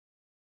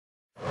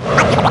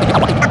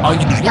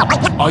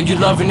Are you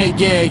loving it?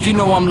 Yeah, you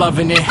know I'm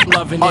loving it.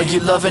 Are you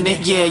loving it?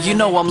 Yeah, you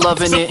know I'm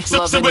loving it.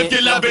 So if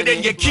you love it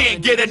and you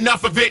can't get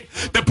enough of it,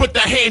 then put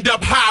the hand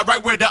up high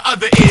right where the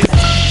other is.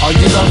 Are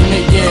you loving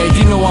it? Yeah,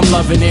 you know I'm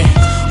loving it.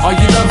 Are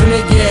you loving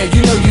it? Yeah,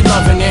 you know you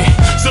loving it.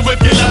 So if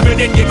you love it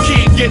and you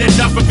can't get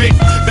enough of it,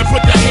 then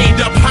put the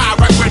hand up high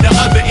right where the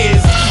other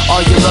is.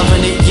 Are you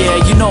loving it? Yeah,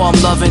 you know I'm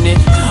loving it.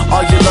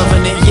 Are you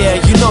loving it? Yeah,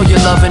 you know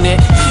you're loving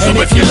it. And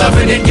if you're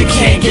loving it, you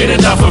can't get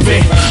enough of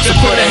it, then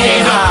put a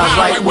hand high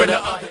right where the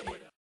other is.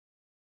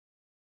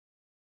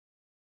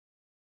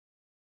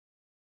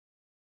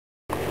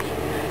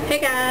 Hey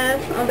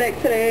guys, I'm back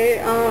today.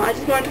 I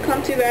just wanted to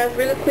come to you guys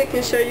really quick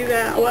and show you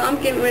guys, well,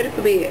 I'm getting ready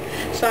for bed,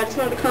 so I just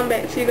wanted to come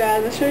back to you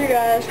guys and show you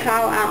guys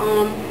how I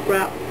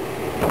wrap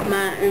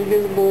my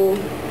invisible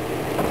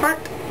part.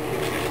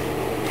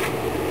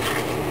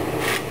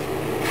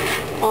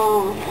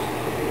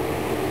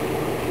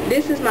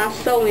 This is my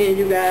sew-in,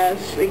 you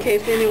guys, in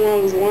case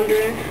anyone was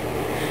wondering.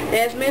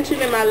 As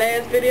mentioned in my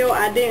last video,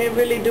 I didn't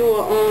really do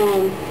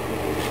a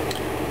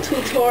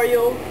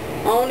tutorial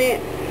on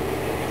it.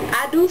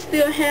 I do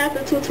still have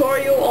the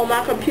tutorial on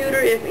my computer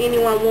if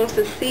anyone wants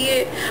to see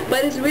it,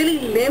 but it's really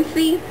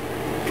lengthy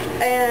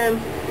and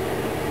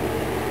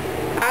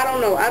I don't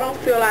know, I don't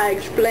feel I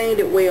explained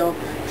it well,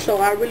 so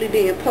I really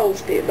didn't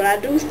post it, but I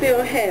do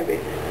still have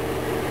it.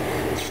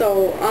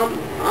 So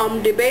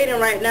I'm debating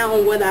right now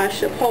on whether I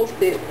should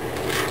post it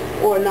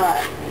or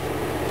not.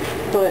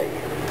 But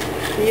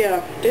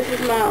yeah, this is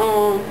my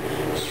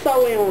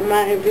sewing on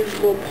my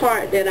invisible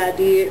part that I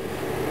did.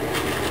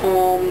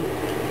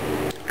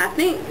 I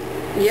think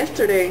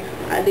yesterday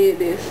I did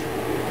this.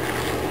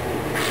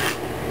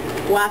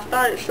 Well, I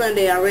started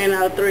Sunday, I ran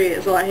out of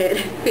thread, so I had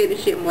to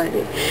finish it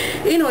Monday.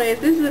 Anyways,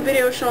 this is a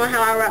video showing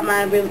how I wrap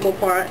my invisible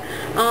part.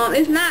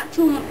 It's not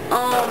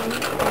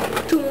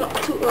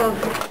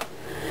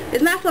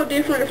it's not so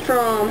different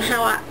from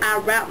how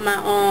I wrap my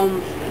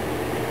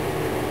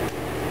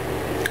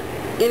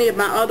any of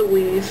my other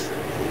weaves.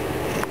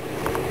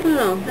 I don't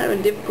know,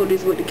 having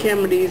difficulties with the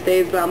camera these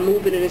days about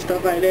moving it and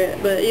stuff like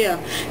that, but yeah,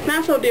 it's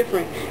not so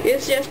different.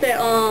 It's just that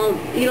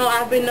you know,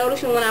 I've been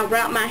noticing when I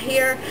wrap my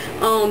hair,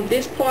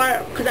 this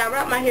part, because I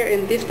wrap my hair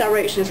in this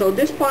direction, so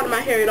this part of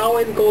my hair, it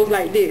always goes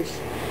like this.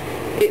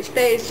 It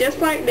stays just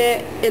like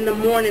that in the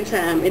morning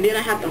time, and then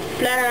I have to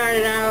flat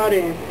iron it out,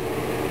 and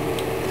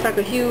it's like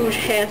a huge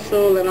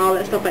hassle and all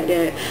that stuff like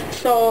that.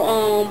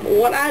 So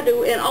what I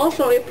do, and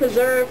also it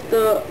preserves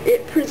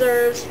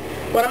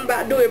what I'm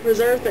about to do, it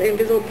preserves the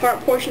invisible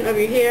part portion of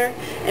your hair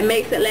and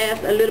makes it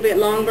last a little bit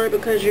longer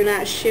because you're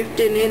not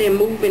shifting it and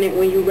moving it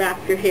when you wrap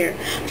your hair.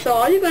 So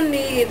all you're going to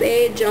need is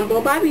a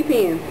jumbo bobby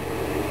pin.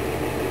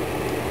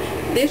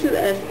 This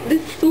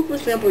is super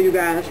simple, you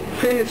guys.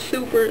 It's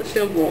super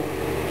simple.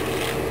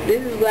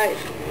 This is like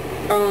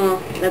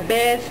the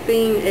best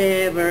thing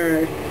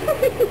ever.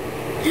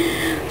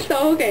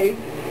 So okay,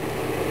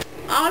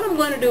 all I'm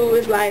going to do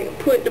is like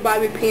put the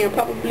bobby pin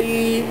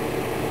probably.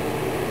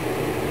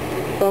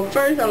 Well,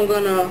 first I'm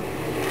going to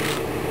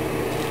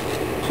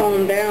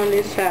comb down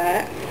this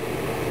side.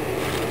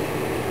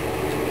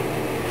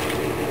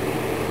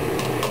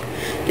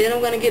 Then I'm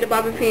going to get the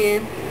bobby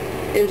pin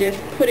and just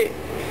put it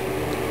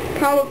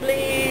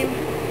probably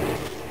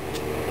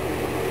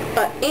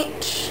an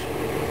inch,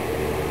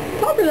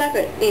 probably like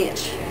an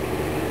inch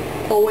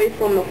away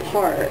from the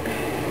part.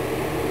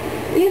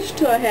 Inch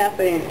to a half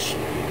inch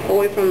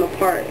away from the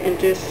part, and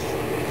just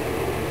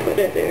put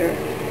that there.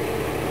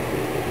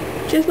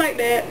 Just like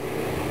that,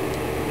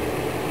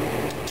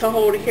 to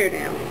hold the hair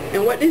down.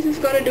 And what this is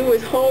going to do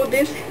is hold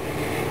this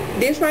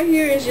right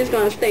here is just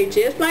going to stay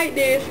just like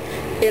this,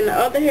 and the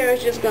other hair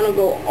is just going to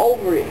go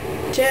over it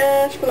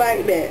just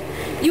like that.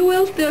 You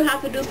will still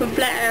have to do some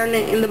flat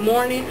ironing in the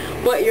morning,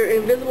 but your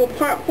invisible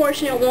part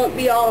portion won't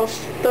be all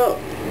stuck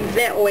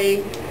that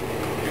way,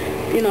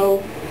 you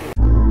know.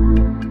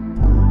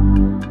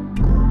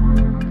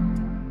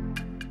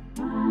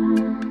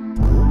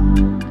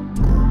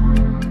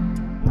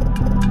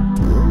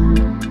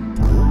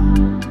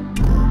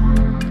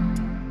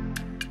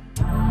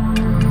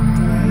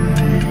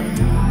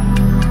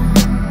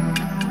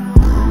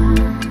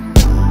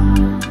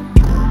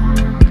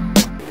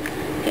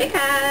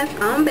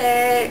 I'm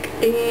back,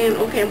 and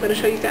okay, I'm going to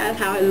show you guys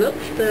how it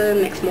looks the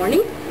next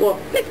morning, well,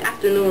 next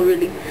afternoon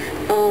really.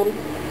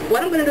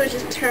 What I'm going to do is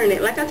just turn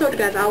it. Like I told you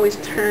guys, I always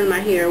turn my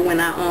hair when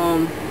I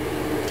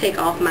take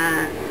off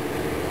my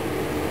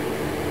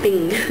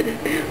thing.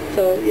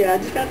 So yeah, I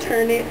just got to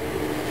turn it.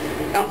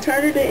 I'm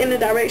turning it in the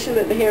direction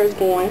that the hair is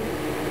going,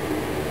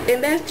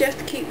 and that's just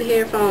to keep the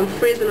hair from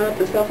frizzing up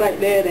and stuff like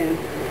that and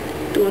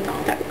doing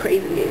all type of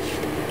craziness,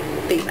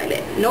 things like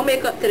that. No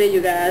makeup today,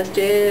 you guys,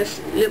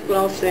 just lip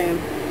gloss and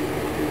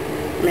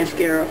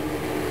mascara.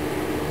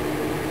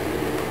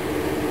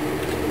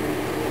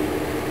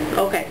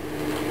 Okay,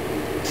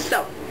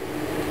 so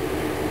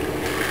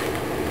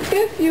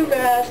if you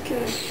guys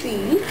can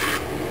see,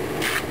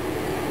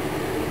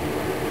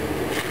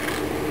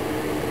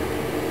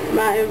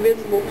 my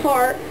invisible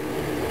part,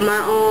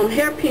 my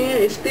hairpin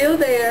is still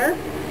there.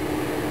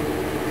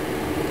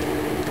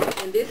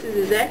 this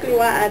is exactly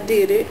why I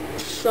did it.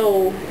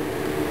 So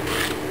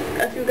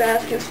if you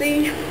guys can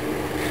see,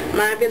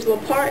 my invisible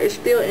part is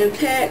still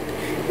intact.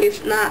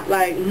 It's not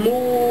like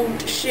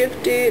moved,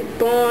 shifted,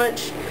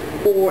 bunched,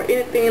 or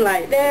anything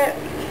like that.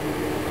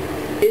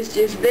 It's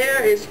just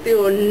there. It's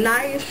still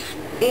nice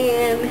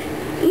and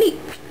neat.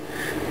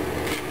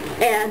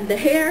 And the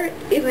hair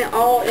isn't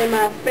all in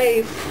my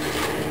face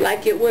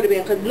like it would have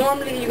been, because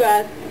normally you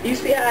guys, you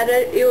see how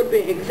it would have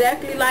been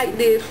exactly like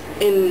this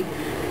and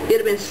it would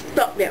have been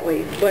stuck that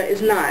way, but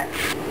it's not.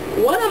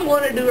 What I'm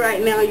going to do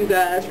right now, you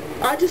guys,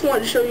 I just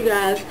wanted to show you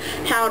guys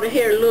how the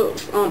hair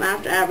looks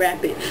after I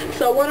wrap it.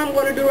 So what I'm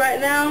going to do right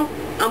now,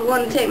 I'm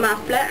going to take my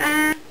flat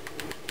iron,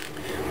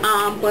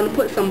 I'm going to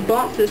put some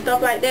bumps and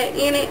stuff like that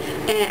in it,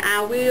 and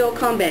I will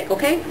come back,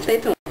 okay? Stay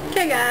tuned.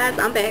 Okay guys,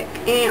 I'm back,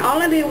 and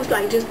all I did was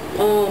like just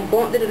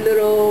bumped it a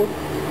little,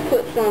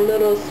 put some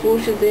little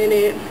swooshes in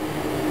it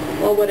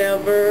or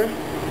whatever.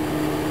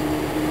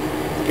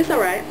 It's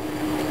alright.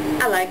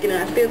 I like it,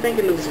 and I still think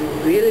it looks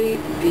really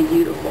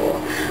beautiful.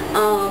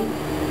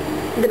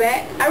 The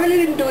back, I really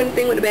didn't do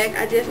anything with the back.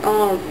 I just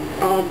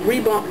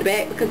rebumped the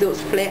back because it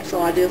was flat,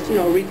 so I just, you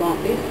know,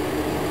 rebumped it.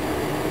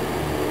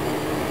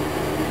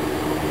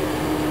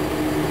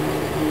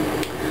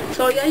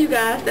 So yeah, you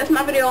guys, that's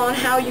my video on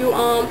how you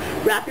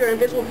wrap your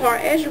invisible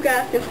part. As you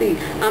guys can see,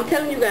 I'm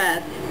telling you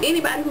guys,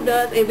 anybody who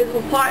does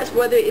invisible parts,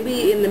 whether it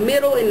be in the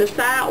middle, in the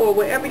side, or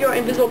wherever your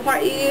invisible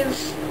part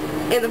is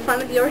in the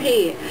front of your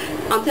head,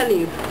 I'm telling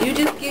you, you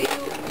just get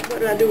you, what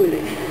did I do with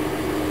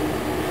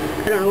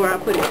it? I don't know where I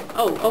put it.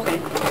 Oh, okay.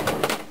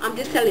 I'm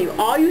just telling you,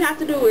 all you have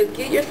to do is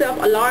get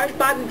yourself a large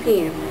bobby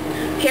pin,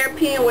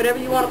 hairpin, whatever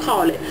you want to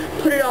call it.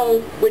 Put it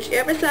on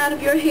whichever side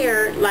of your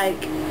hair,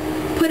 like,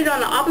 put it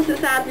on the opposite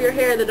side of your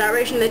hair, the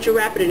direction that you're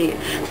wrapping it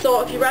in. So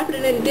if you're wrapping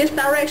it in this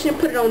direction,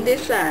 put it on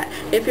this side.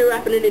 If you're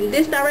wrapping it in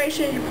this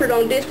direction, you put it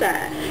on this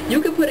side.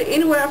 You can put it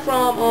anywhere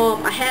from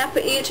a half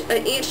an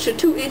inch to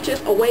 2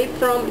 inches away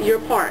from your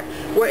part,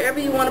 wherever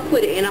you want to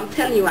put it. And I'm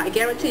telling you, I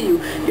guarantee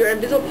you, your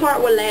invisible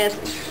part will last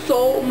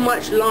so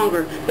much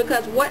longer,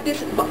 because what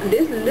this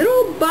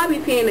little bobby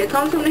pin that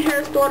comes from the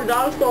hair store, the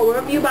dollar store,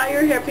 wherever you buy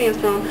your hairpins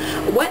from,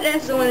 what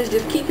that's doing is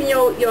just keeping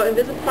your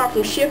invisible part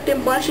from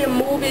shifting, bunching,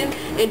 moving,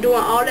 and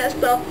doing all that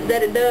stuff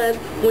that it does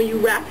when you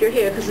wrap your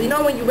hair. Because you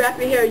know, when you wrap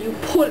your hair, you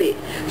pull it.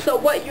 So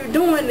what you're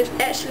doing is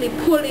actually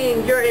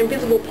pulling your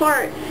invisible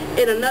part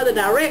in another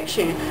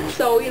direction.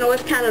 So, you know,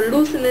 it's kind of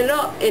loosening it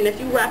up. And if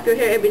you wrap your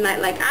hair every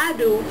night like I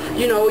do,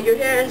 you know, your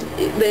hair,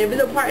 the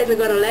invisible part isn't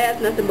going to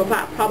last nothing but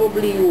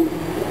probably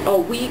a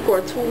week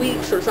or 2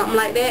 weeks or something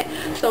like that.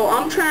 So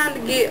I'm trying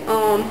to get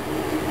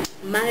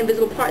my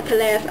invisible part to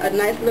last a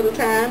nice little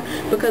time,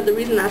 because the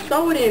reason I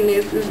sew it in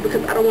this is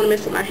because I don't want to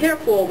mess with my hair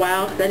for a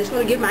while, because I just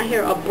want to give my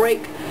hair a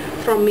break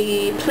from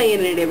me playing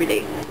in it every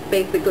day,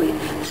 basically.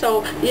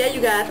 So yeah, you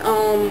guys,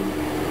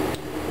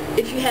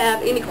 if you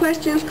have any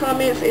questions,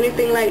 comments,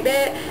 anything like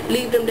that,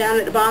 leave them down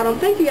at the bottom.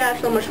 Thank you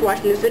guys so much for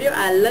watching this video.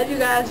 I love you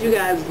guys. You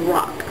guys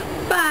rock.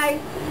 Bye.